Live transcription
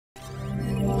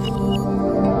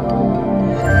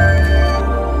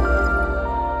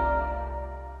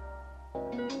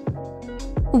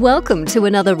Welcome to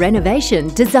another renovation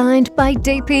designed by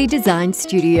DP Design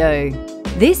Studio.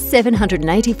 This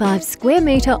 785 square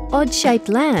metre odd-shaped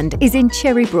land is in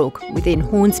Cherrybrook within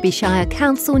Hornsby Shire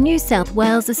Council, New South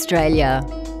Wales, Australia.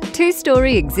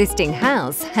 Two-storey existing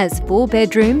house has 4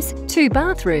 bedrooms, 2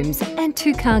 bathrooms and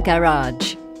 2-car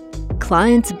garage.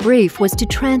 Client's brief was to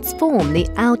transform the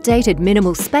outdated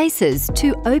minimal spaces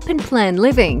to open-plan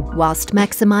living whilst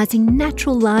maximising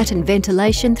natural light and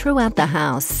ventilation throughout the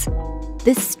house.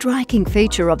 The striking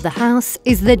feature of the house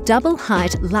is the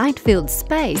double-height light-filled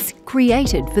space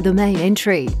created for the main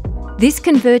entry. This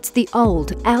converts the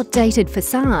old, outdated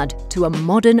façade to a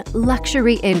modern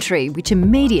luxury entry which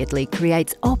immediately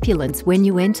creates opulence when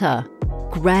you enter.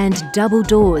 Grand double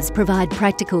doors provide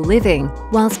practical living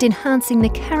whilst enhancing the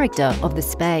character of the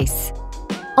space.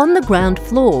 On the ground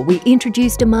floor, we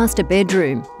introduced a master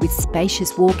bedroom with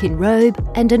spacious walk-in robe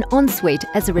and an ensuite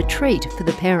as a retreat for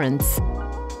the parents.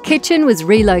 Kitchen was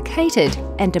relocated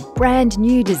and a brand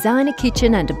new designer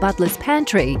kitchen and a butler's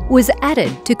pantry was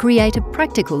added to create a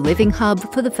practical living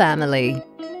hub for the family.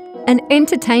 An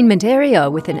entertainment area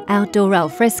with an outdoor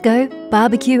alfresco,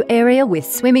 barbecue area with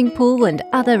swimming pool and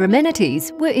other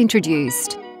amenities were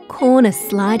introduced. Corner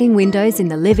sliding windows in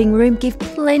the living room give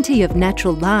plenty of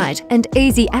natural light and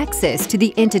easy access to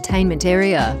the entertainment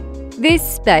area.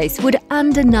 This space would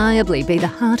undeniably be the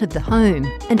heart of the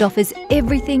home and offers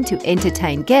everything to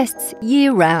entertain guests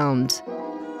year-round.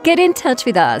 Get in touch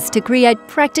with us to create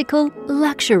practical,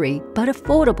 luxury but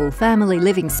affordable family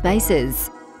living spaces.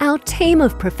 Our team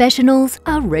of professionals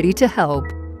are ready to help.